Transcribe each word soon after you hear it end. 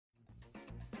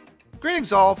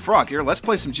Greetings all, Frog here. Let's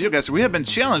play some GeoGuessr. We have been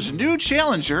challenged. A new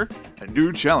challenger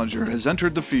has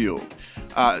entered the field.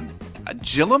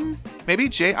 Jilim, maybe?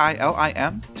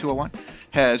 J-I-L-I-M 201,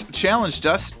 has challenged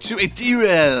us to a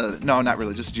duel. No, not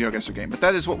really, just a GeoGuessr game. But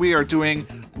that is what we are doing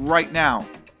right now.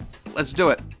 Let's do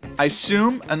it. I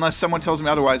assume, unless someone tells me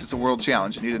otherwise, it's a world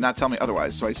challenge. And he did not tell me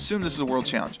otherwise, so I assume this is a world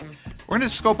challenge. We're going to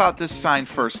scope out this sign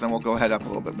first, then we'll go head up a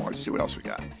little bit more to see what else we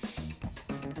got.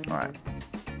 Alright.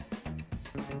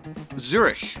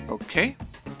 Zurich. Okay.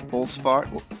 Bolsfard.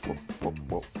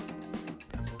 Whoa.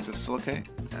 Is this still okay?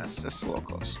 Yeah, it's just a little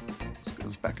close.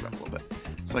 Let's back it up a little bit.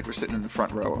 It's like we're sitting in the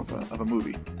front row of a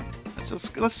movie.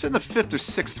 Let's sit in the 5th or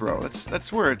 6th row.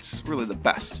 That's where it's really the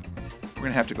best. We're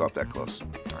going to have to go up that close.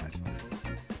 Darn it.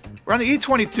 We're on the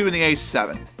E22 and the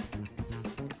A7.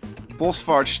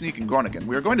 Bolsfard, Schneek, and Groningen.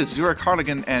 We are going to Zurich,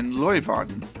 Harlingen, and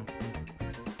Leeuwarden.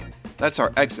 That's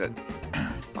our exit. A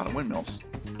lot of windmills.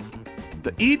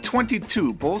 The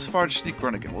E22, Bolsfard, Schneek,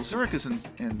 Groningen. Well, Zurich is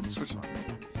in Switzerland.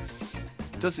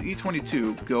 Does the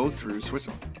E22 go through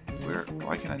Switzerland?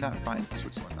 Why can I not find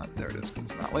Switzerland? There it is,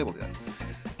 because it's not labeled yet.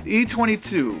 The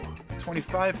E22,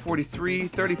 25, 43,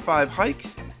 35 hike.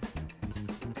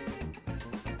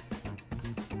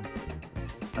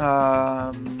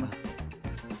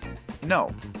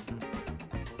 No.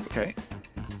 Okay.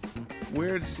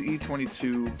 Where does the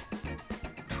E22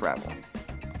 travel?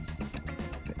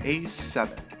 The A7.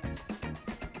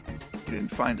 We didn't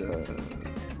find a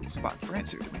little spot in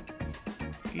France here, did we?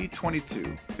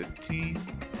 E22, 15.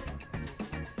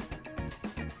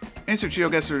 Answer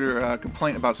GeoGuessr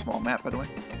complaint about small map, by the way.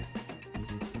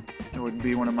 It wouldn't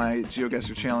be one of my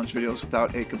GeoGuessr challenge videos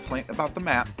without a complaint about the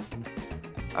map.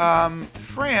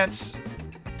 France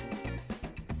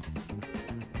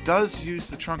does use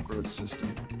the trunk road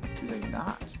system. Do they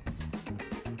not?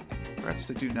 Perhaps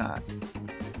they do not.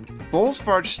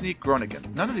 Bolsfard, Schneek,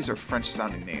 Groningen. None of these are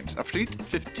French-sounding names. Afrit,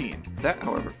 15. That,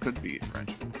 however, could be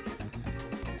French.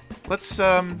 Let's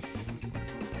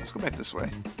go back this way.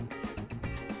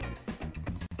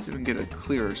 See if we can get a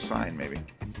clearer sign, maybe.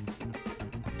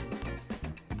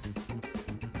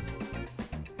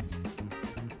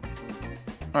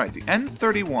 Alright, the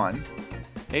N31,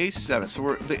 A7.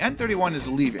 So the N31 is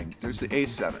leaving. There's the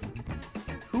A7.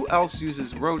 Who else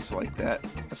uses roads like that,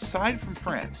 aside from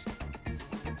France?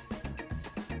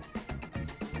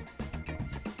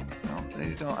 No,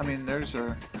 they don't. I mean, theirs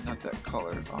are not that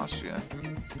color. Austria,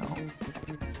 no.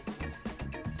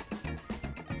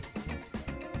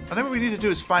 I think what we need to do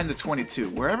is find the 22.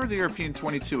 Wherever the European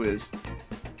 22 is,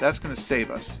 that's going to save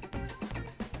us.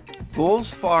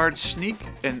 Bolsfard, Schneek,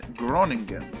 and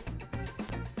Groningen.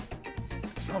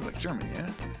 It sounds like Germany, yeah?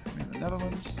 I mean, the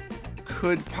Netherlands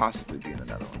could possibly be in the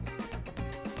Netherlands.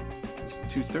 There's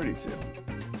 232.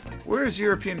 Where is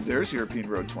European? There's European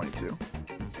Road 22.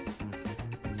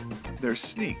 There's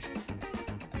Schneek.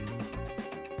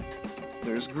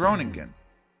 There's Groningen.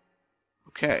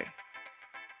 Okay.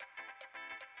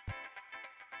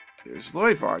 There's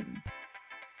Leeuwarden.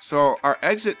 So our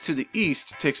exit to the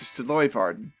east takes us to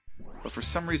Leeuwarden. But for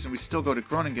some reason we still go to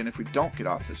Groningen if we don't get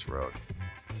off this road.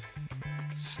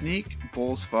 Schneek,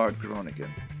 Bolsfard,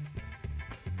 Groningen.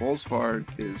 Bolsfard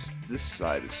is this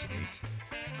side of Schneek.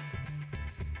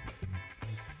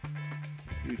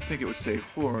 You'd think it would say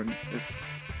Horn if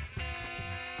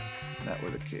that were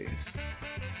the case.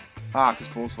 Ah, because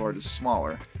Bolsfard is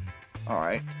smaller.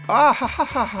 Alright. Ah, ha ha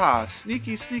ha ha!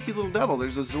 Sneaky, sneaky little devil.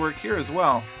 There's a Zurich here as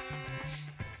well.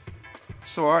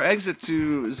 So our exit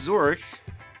to Zurich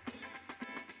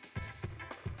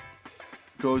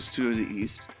goes to the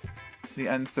east. The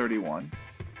N31,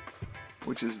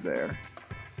 which is there.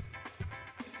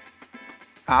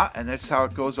 Ah, and that's how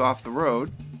it goes off the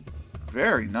road.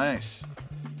 Very nice.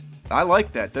 I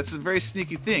like that. That's a very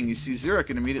sneaky thing. You see Zurich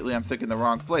and immediately I'm thinking the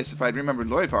wrong place. If I'd remembered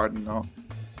Leeuwarden, though,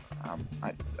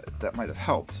 that might have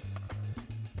helped.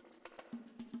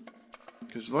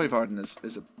 Because Leeuwarden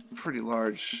is a pretty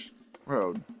large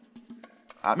road.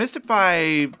 I missed it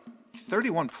by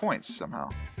 31 points somehow.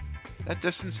 That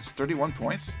distance is 31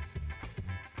 points?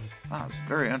 Wow, it's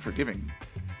very unforgiving.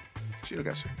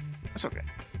 GeoGuessr. That's okay.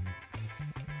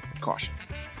 Caution.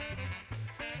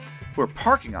 We're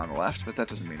parking on the left, but that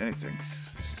doesn't mean anything.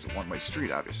 This is a one-way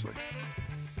street, obviously.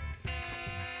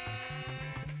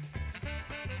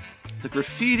 The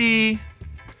graffiti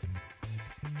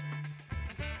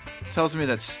tells me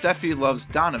that Steffi loves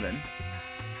Donovan.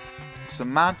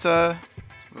 Samantha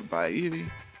by Evie.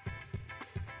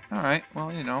 Alright,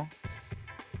 well, you know.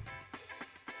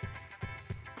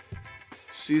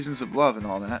 Seasons of love and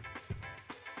all that.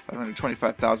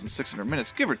 525,600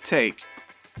 minutes, give or take.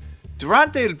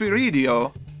 Durante el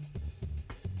periodo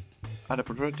alla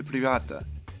proprietà privata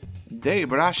dei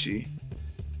Braschi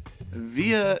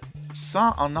via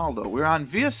San Arnaldo. We're on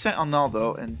via San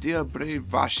Arnaldo and Dia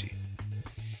Brevasci.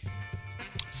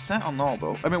 San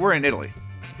Arnaldo. I mean, we're in Italy.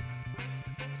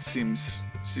 Seems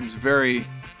very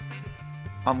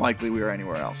unlikely we are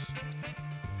anywhere else.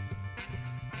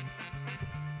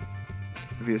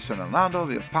 Via San Arnaldo,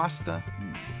 via Pasta.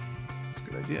 That's a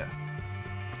good idea.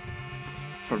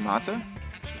 Fermata?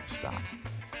 Should I stop?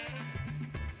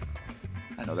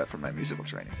 I know that from my musical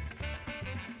training.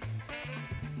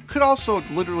 Could also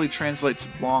literally translate to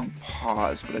long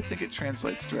pause, but I think it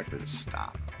translates directly to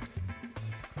stop.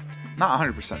 Not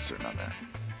 100% certain on that.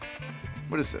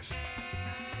 What is this?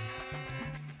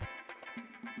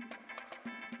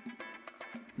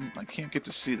 I can't get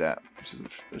to see that, which is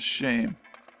a shame.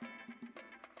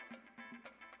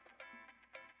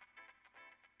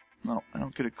 No, I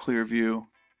don't get a clear view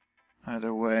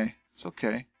either way. It's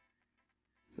okay.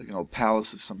 It's like an old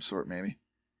palace of some sort, maybe.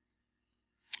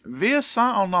 Via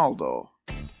San Arnaldo.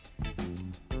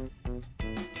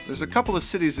 There's a couple of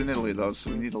cities in Italy, though,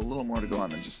 so we need a little more to go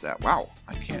on than just that. Wow,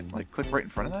 I can't, like, click right in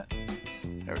front of that?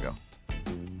 There we go.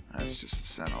 That's just the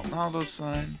San Arnaldo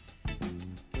sign.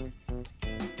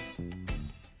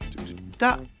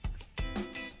 Da.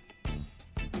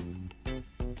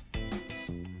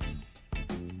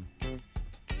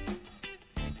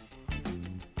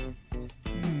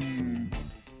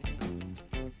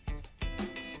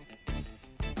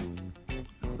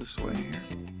 Go this way here.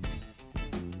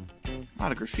 A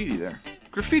lot of graffiti there.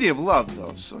 Graffiti of love,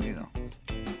 though, so you know.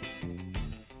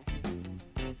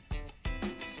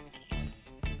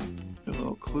 A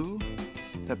little clue.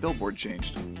 That billboard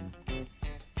changed.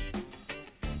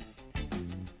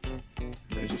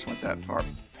 I just went that far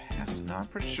past it. No, I'm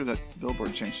pretty sure that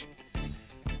billboard changed.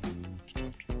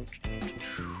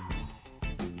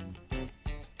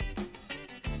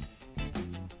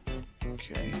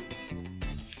 Okay.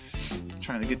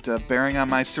 Trying to get a bearing on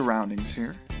my surroundings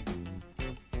here.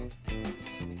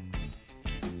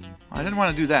 I didn't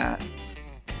want to do that.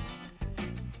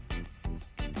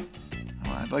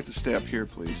 Oh, I'd like to stay up here,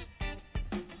 please.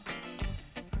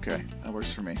 Okay, that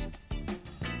works for me.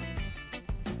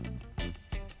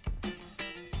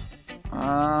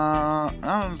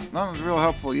 Nothing's real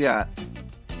helpful yet.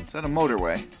 Is that a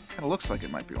motorway? Kind of looks like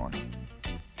it might be one.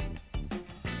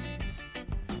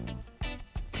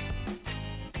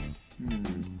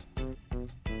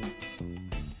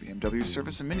 BMW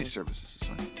service and mini services this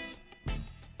way.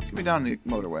 Get me down the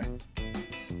motorway.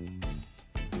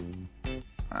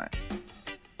 Alright.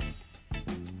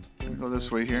 Let me go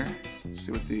this way here.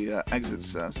 See what the exit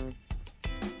says.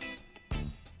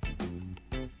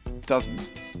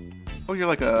 Doesn't. Oh, you're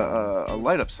like a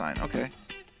light-up sign. Okay.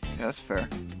 Yeah, that's fair.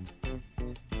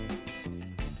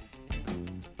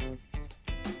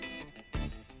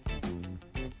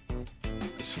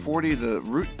 Is 40 the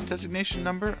route designation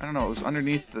number? I don't know. It was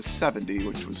underneath the 70,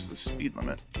 which was the speed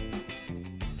limit.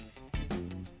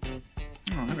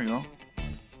 Oh, there we go.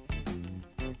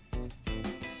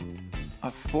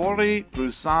 A Fuori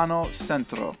Rusano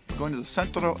Centro. We're going to the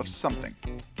centro of something.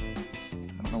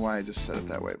 I don't know why I just said it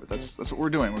that way, but that's what we're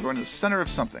doing. We're going to the center of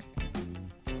something.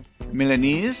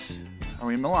 Milanese? Are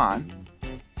we in Milan?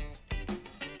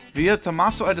 Via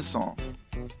Tommaso Edison.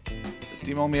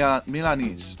 Settimo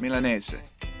Milanese.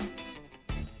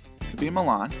 Could be in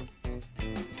Milan.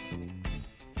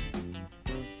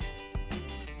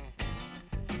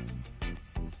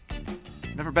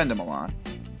 Never been to Milan.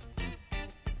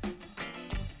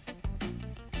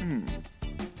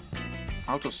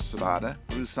 Autostrada,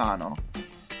 Rusano.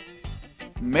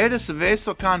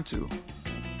 Merceveso Cantu.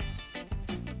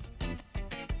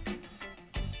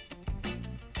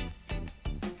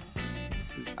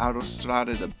 Is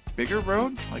Autostrada the bigger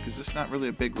road? Like, is this not really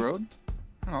a big road?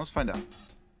 I don't know, let's find out.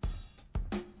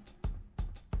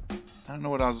 I don't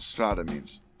know what Autostrada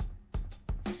means.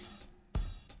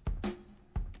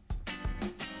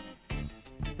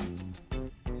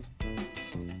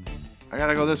 I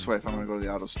gotta go this way if I'm gonna go to the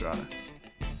Autostrada.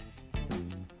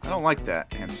 I don't like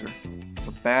that answer. It's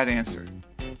a bad answer.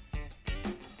 I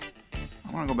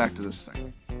wanna go back to this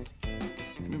thing.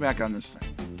 Get me back on this thing.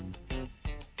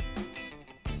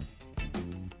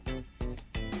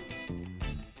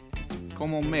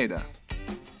 Como Meda.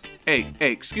 Hey,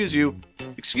 excuse you.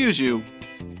 Excuse you.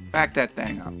 Back that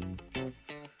thing up.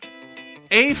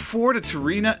 A4 to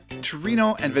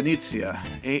Torino and Venezia.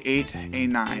 A8,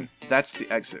 A9. That's the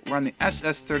exit. We're on the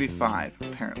SS35,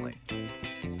 apparently.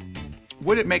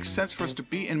 Would it make sense for us to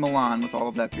be in Milan with all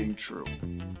of that being true?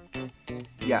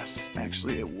 Yes,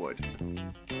 actually it would.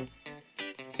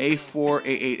 A4,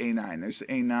 A8, A9. There's the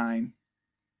A9.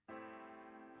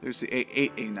 There's the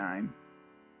A8, A9.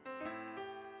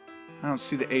 I don't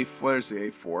see the A4. There's the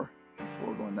A4.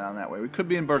 A4 going down that way. We could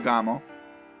be in Bergamo.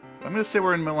 But I'm going to say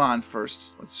we're in Milan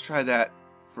first. Let's try that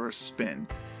for a spin.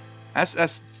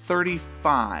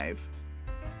 SS35.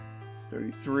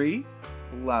 33.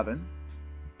 11.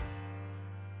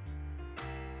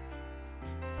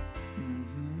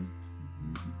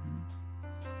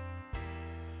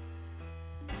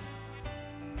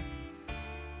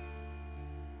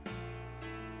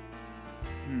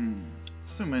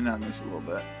 Zoom in on this a little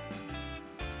bit.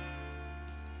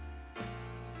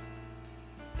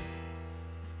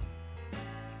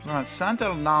 We're on Santa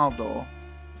Ronaldo.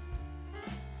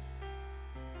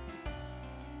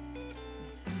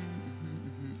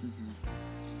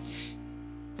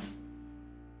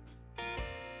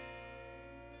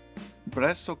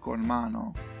 Presso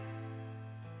Cormano.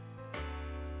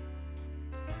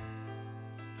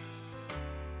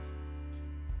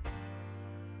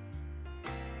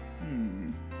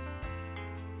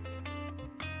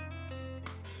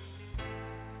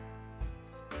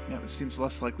 Yeah, it seems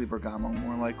less likely Bergamo,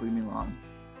 more likely Milan.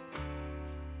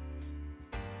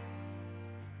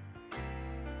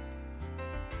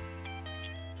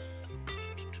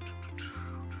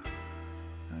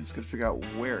 I just gotta figure out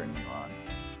where in Milan.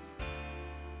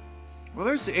 Well,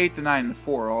 there's the 8, the 9, and the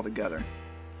 4 all together.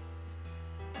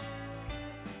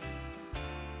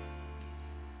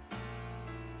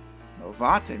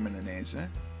 Novate Milanese.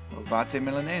 Novate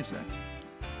Milanese.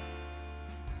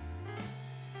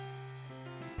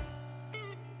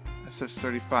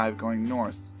 SS35 going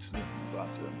north to the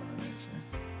Novate Milanese.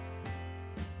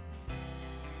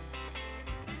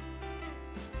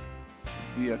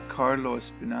 Via Carlo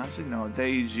Espinazi? No,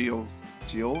 Dei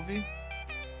Giovi?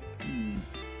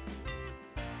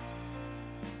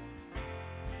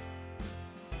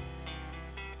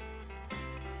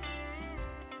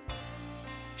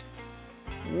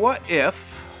 What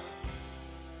if,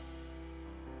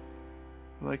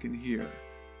 like in here,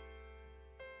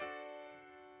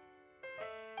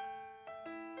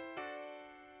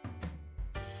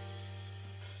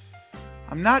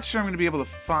 I'm not sure I'm going to be able to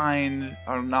find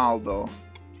Arnaldo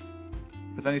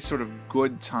with any sort of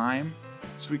good time,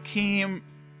 so we came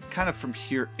kind of from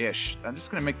here-ish. I'm just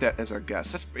going to make that as our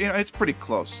guess. That's, you know, it's pretty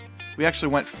close. We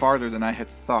actually went farther than I had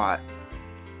thought.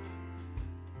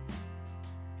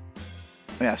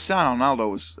 Yeah, San Arnaldo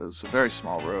was a very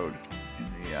small road in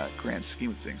the grand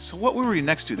scheme of things. So what were we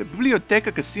next to? The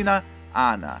Biblioteca Casina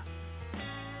Ana.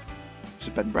 It's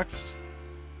a bed and breakfast.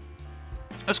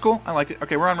 That's cool. I like it.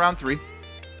 Okay, we're on round 3.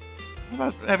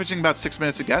 About averaging about 6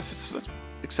 minutes a guess. That's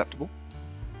acceptable.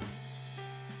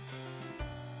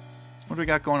 What do we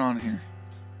got going on here?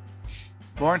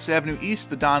 Lawrence Avenue East,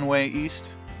 the Don Way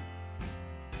East.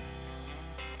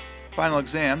 Final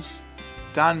exams.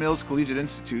 Don Mills Collegiate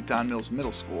Institute, Don Mills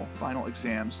Middle School. Final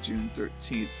exams, June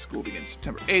 13th. School begins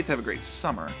September 8th. Have a great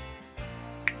summer.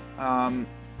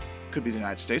 Could be the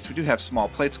United States. We do have small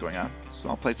plates going on.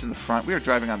 Small plates in the front. We are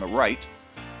driving on the right.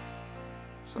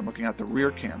 So I'm looking at the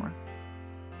rear camera.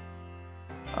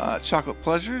 Chocolate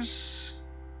Pleasures.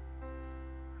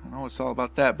 I don't know what's all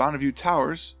about that. Bonneview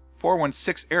Towers.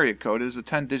 416 area code is a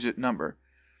 10-digit number.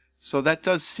 So that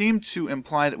does seem to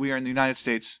imply that we are in the United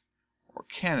States or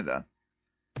Canada.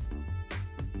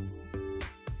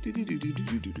 The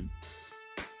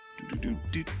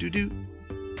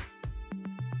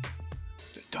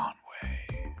Don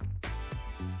Way.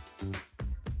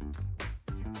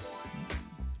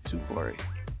 Too blurry.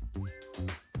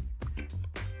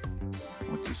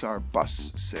 What does our bus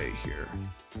say here?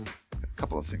 A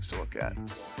couple of things to look at.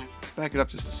 Let's back it up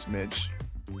just a smidge.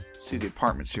 See the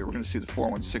apartments here. We're going to see the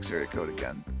 416 area code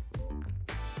again.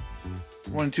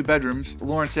 1 and 2 bedrooms,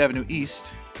 Lawrence Avenue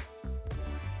East.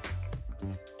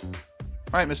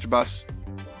 Alright, Mr. Bus.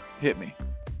 Hit me.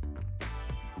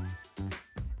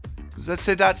 Does that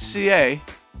say .ca?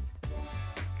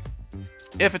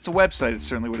 If it's a website, it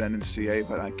certainly would end in .ca,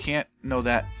 but I can't know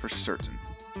that for certain.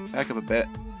 Back up a bit.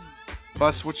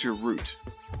 Bus, what's your route?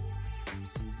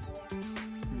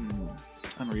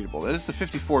 Unreadable. That is the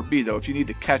 54B, though. If you need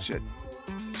to catch it,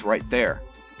 it's right there.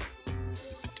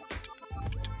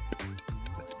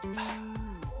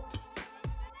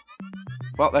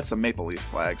 Well, that's a maple leaf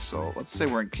flag, so let's say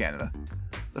we're in Canada.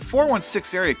 The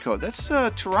 416 area code, that's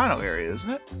Toronto area,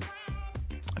 isn't it?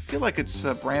 I feel like it's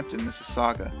Brampton,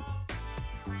 Mississauga.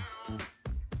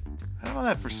 I don't know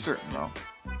that for certain, though.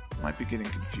 Might be getting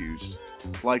confused.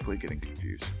 Likely getting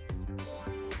confused.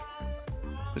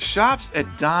 The shops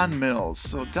at Don Mills.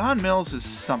 So Don Mills is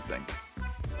something.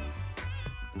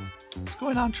 What's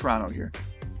going on in Toronto here?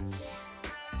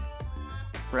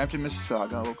 Brampton,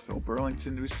 Mississauga, Oakville,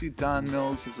 Burlington. Do we see Don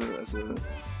Mills as a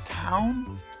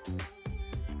town?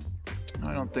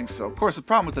 I don't think so. Of course, the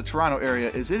problem with the Toronto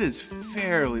area is it is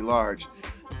fairly large.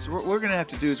 So what we're going to have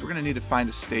to do is we're going to need to find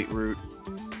a state route.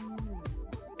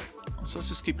 So let's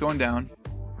just keep going down.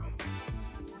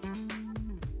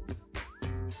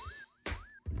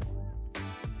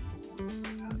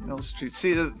 Don Mills Street.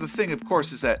 See, the thing, of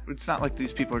course, is that it's not like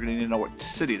these people are going to need to know what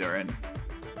city they're in.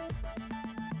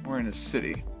 We're in a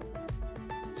city,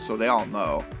 so they all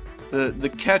know.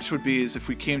 The catch would be is if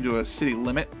we came to a city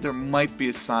limit, there might be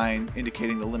a sign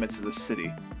indicating the limits of the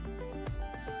city.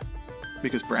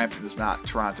 Because Brampton is not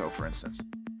Toronto, for instance.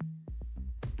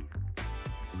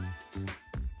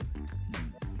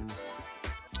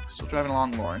 Still driving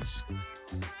along Lawrence.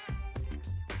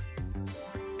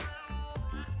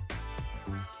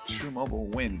 True Mobile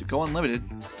Wind. Go Unlimited.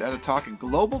 Data talking.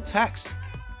 Global text.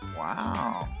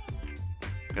 Wow.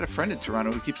 I've got a friend in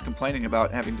Toronto who keeps complaining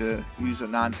about having to use a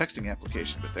non-texting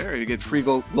application, but there you get free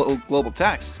global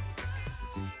text.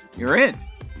 You're in.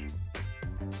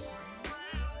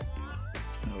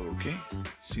 Okay,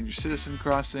 senior citizen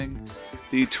crossing.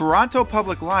 The Toronto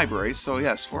Public Library, so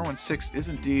yes, 416 is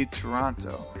indeed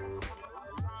Toronto.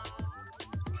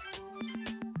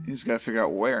 He's got to figure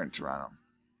out where in Toronto.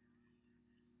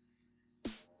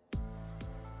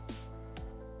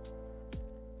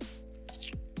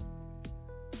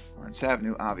 Lawrence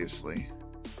Avenue, obviously.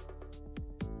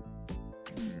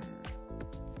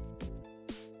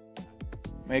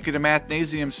 Make it a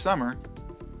mathnasium summer.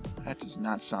 That does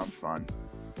not sound fun.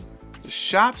 The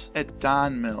shops at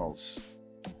Don Mills.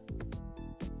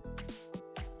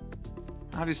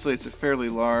 Obviously, it's a fairly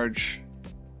large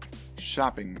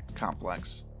shopping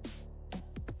complex.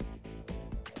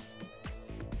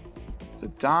 The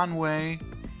Donway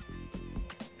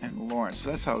and Lawrence.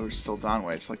 So that's how we're still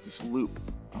Donway. It's like this loop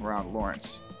around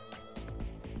Lawrence.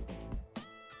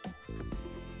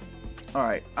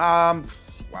 Alright, wow.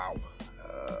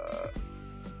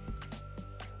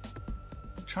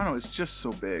 Toronto is just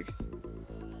so big.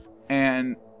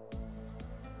 And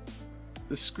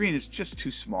the screen is just too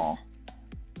small.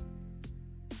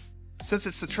 Since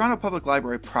it's the Toronto Public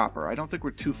Library proper, I don't think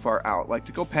we're too far out. Like,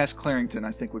 to go past Clarington,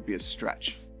 I think would be a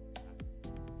stretch.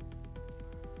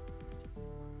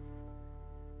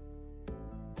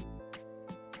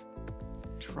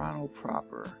 Toronto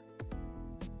proper.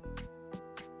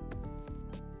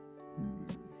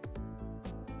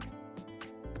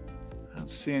 I don't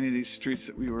see any of these streets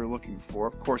that we were looking for.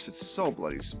 Of course, it's so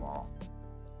bloody small.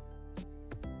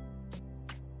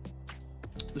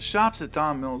 The shops at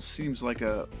Don Mills seems like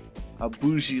a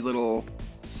bougie little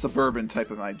suburban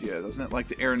type of idea, doesn't it? Like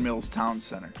the Erin Mills Town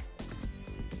Center.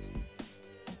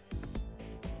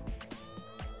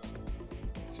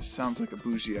 It just sounds like a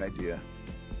bougie idea.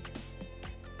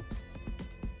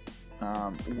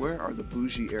 Where are the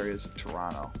bougie areas of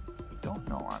Toronto? I don't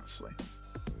know, honestly.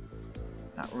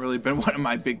 Not really been one of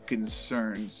my big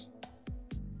concerns.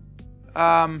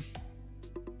 Well,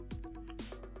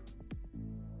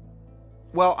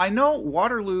 I know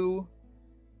Waterloo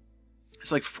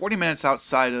is like 40 minutes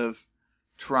outside of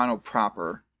Toronto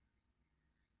proper.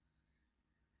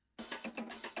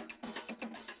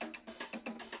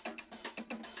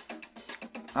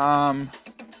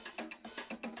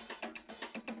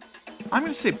 I'm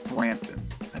going to say Brampton.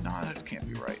 No, that can't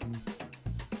be right.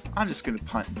 I'm just going to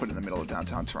punt and put it in the middle of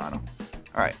downtown Toronto.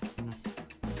 Alright.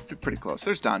 Pretty close.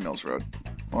 There's Don Mills Road.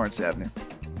 Lawrence Avenue.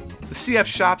 The CF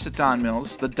shops at Don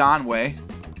Mills. The Donway.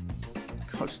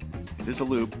 Because it is a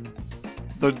loop.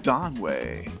 The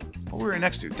Donway. What were we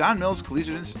next to? Don Mills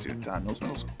Collegiate Institute. Don Mills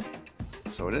Middle School.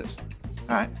 So it is.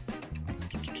 Alright.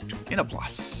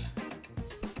 Inablas.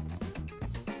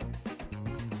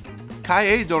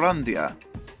 Calle Dorandia.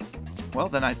 Well,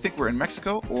 then I think we're in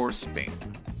Mexico or Spain.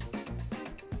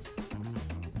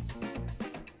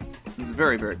 It's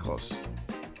very, very close.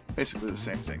 Basically the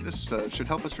same thing. This should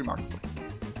help us remarkably.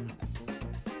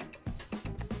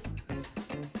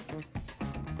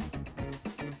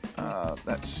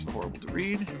 That's horrible to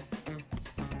read.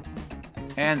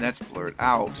 And that's blurred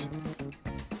out.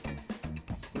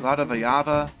 Vila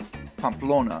Vallava,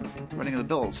 Pamplona. Running of the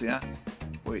Bills, yeah?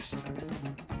 Waste.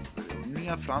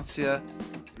 Unia, Francia,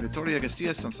 Vitoria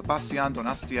Gastilla, San Sebastián,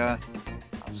 Donastia,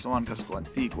 Azón, Casco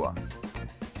Antigua.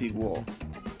 Antiguo.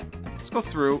 Let's go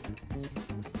through.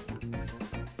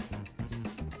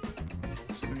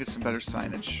 See if we can get some better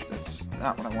signage. That's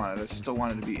not what I wanted. I still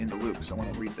wanted to be in the loop because I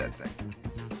want to read that thing.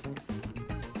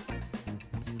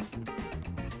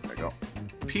 There we go.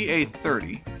 PA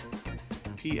 30.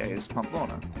 PA is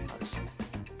Pamplona, obviously.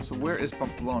 So where is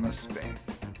Pamplona, Spain?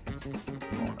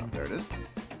 Pamplona, there it is.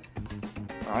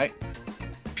 Alright.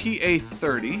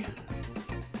 PA30.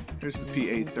 Here's the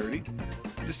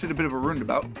PA30. Just did a bit of a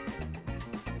roundabout.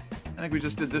 I think we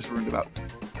just did this roundabout.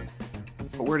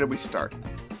 But where did we start?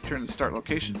 Turn to the start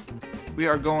location. We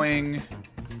are going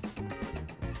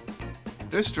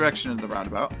this direction in the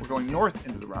roundabout. We're going north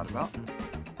into the roundabout.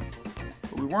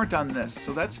 But we weren't on this,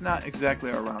 so that's not exactly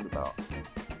our roundabout.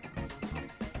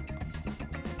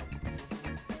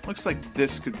 Looks like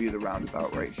this could be the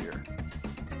roundabout right here.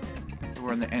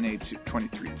 We're in the NA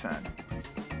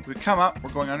 2310. We come up,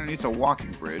 we're going underneath a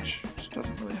walking bridge, which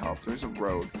doesn't really help. There's a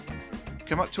road.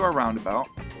 Come up to our roundabout.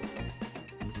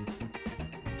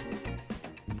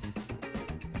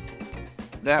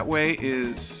 That way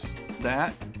is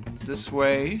that. This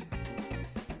way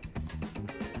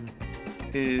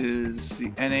is the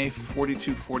NA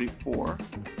 4244.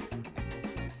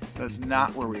 So that's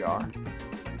not where we are.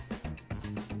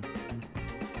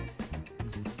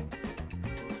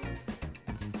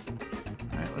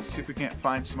 Let's see if we can't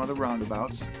find some other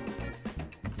roundabouts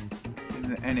in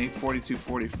the NA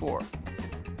 4244.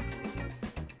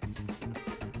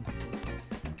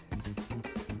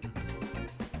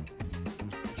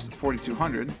 There's the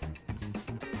 4200.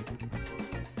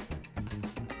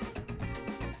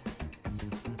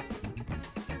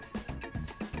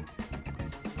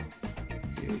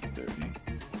 PA30.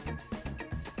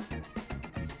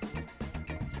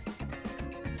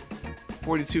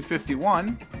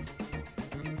 4251.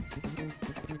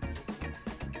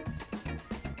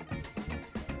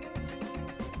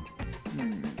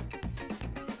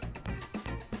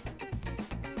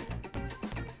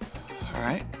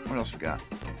 Alright, what else we got?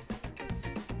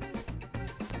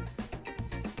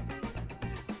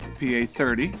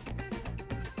 PA30.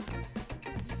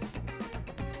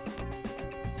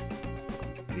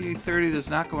 PA30 does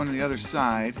not go on the other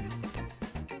side.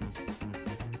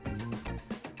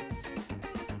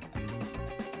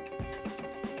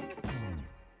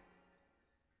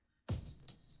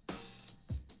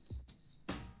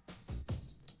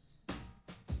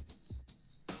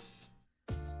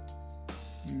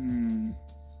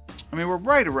 I mean, we're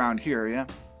right around here, yeah?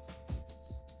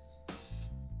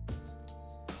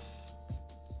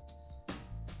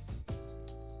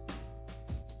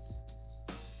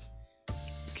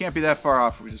 Can't be that far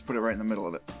off if we just put it right in the middle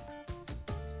of it.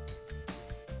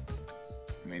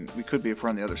 I mean, we could be if we're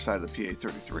on the other side of the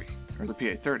PA33, or the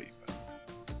PA30.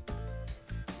 But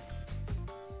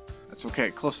that's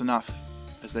okay, close enough,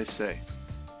 as they say.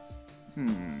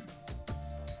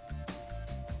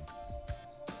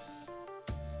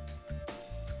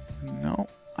 No,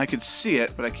 I could see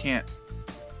it, but I can't.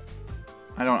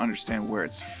 I don't understand where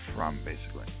it's from,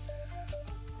 basically.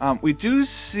 We do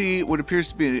see what appears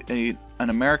to be an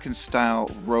American-style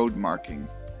road marking.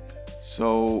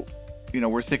 So, you know,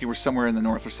 we're thinking we're somewhere in the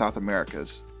North or South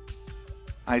Americas.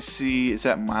 I see, is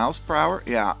that miles per hour?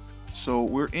 Yeah. So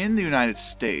we're in the United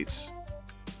States.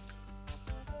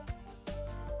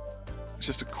 It's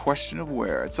just a question of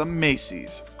where. It's a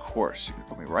Macy's, of course. You can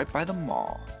put me right by the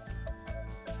mall.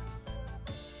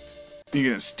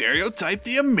 You're gonna stereotype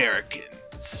the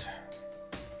Americans.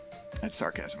 That's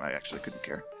sarcasm. I actually couldn't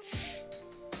care.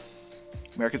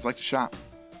 Americans like to shop.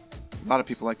 A lot of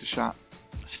people like to shop.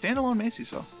 Standalone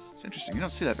Macy's, though. It's interesting. You don't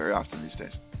see that very often these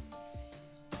days.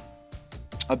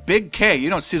 A big K. You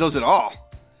don't see those at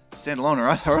all. Standalone or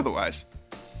otherwise.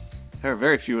 There are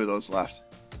very few of those left.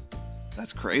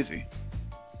 That's crazy.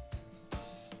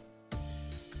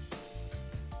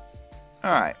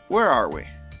 Alright, where are we?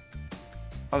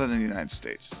 Other than the United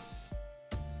States.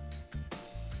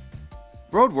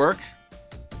 Roadwork.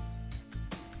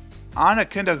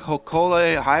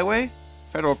 Anakindahokole Highway?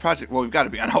 Federal project. Well, we've got to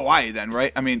be on Hawaii then,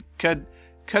 right? I mean,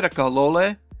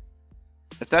 Kedakalole?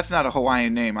 If that's not a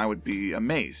Hawaiian name, I would be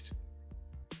amazed.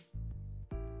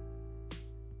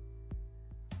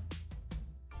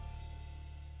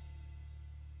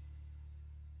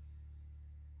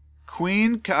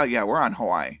 Yeah, we're on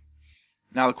Hawaii.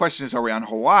 Now the question is, are we on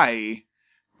Hawaii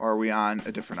or are we on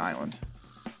a different island?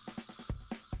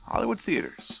 Hollywood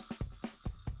Theaters.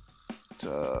 It's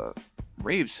a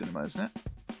rave cinema, isn't it?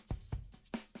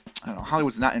 I don't know.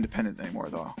 Hollywood's not independent anymore,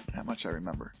 though. That much I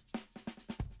remember.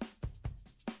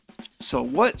 So,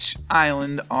 which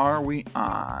island are we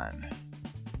on?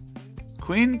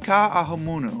 Queen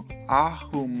Ka'ahumanu.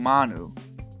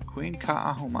 Queen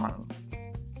Ka'ahumanu.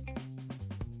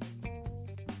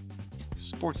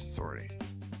 Sports Authority.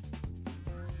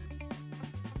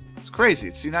 It's crazy.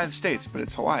 It's the United States, but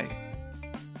it's Hawaii.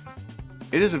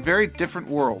 It is a very different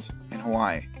world in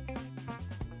Hawaii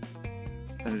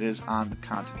than it is on the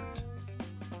continent.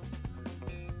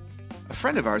 A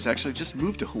friend of ours actually just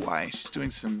moved to Hawaii. She's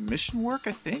doing some mission work,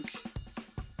 I think.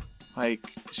 Like,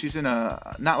 she's in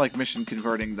a, not like mission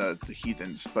converting the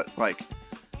heathens, but like,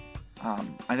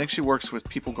 I think she works with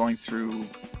people going through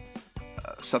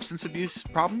substance abuse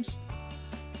problems.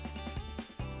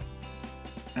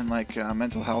 And like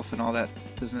mental health and all that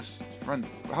business.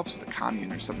 Helps with a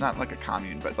commune or something. Not like a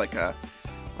commune, but like a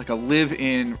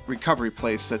live-in recovery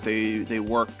place that they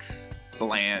work the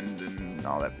land and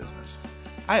all that business.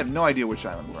 I have no idea which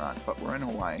island we're on, but we're in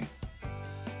Hawaii.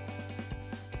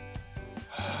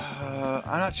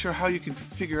 I'm not sure how you can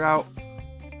figure out.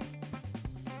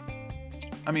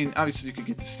 I mean, obviously you could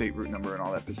get the state route number and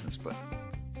all that business, but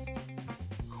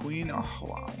Queen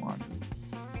Ahawanu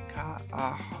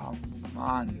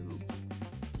Ka'ahamanu.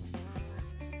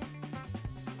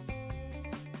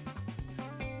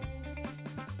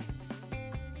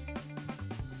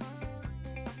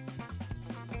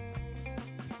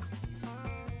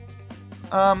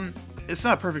 It's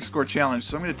not a perfect score challenge,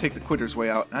 so I'm going to take the quitter's way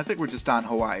out. And I think we're just on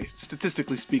Hawaii.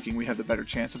 Statistically speaking, we have the better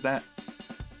chance of that.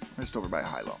 We're just over by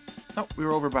Hilo. Oh, we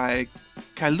were over by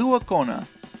Kailua Kona.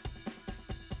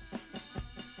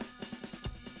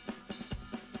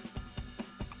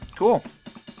 Cool.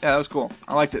 Yeah, that was cool.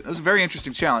 I liked it. It was a very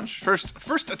interesting challenge.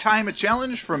 First time a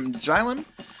challenge from Jillim?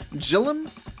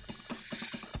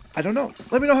 I don't know.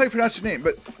 Let me know how you pronounce your name,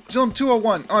 but Jillim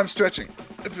 201. Oh, I'm stretching.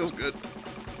 It feels good.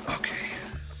 Okay.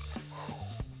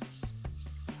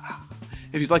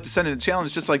 If you'd like to send in a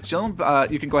challenge just like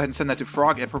Jillim, you can go ahead and send that to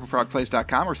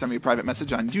frog@purplefrogplays.com or send me a private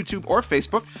message on YouTube or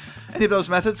Facebook. Any of those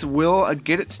methods will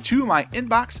get it to my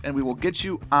inbox, and we will get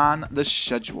you on the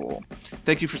schedule.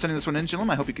 Thank you for sending this one in, Jillim.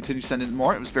 I hope you continue sending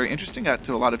more. It was very interesting. Got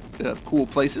to a lot of cool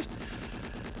places.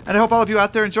 And I hope all of you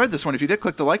out there enjoyed this one. If you did,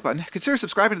 click the like button. Consider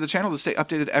subscribing to the channel to stay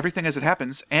updated everything as it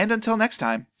happens. And until next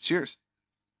time, cheers.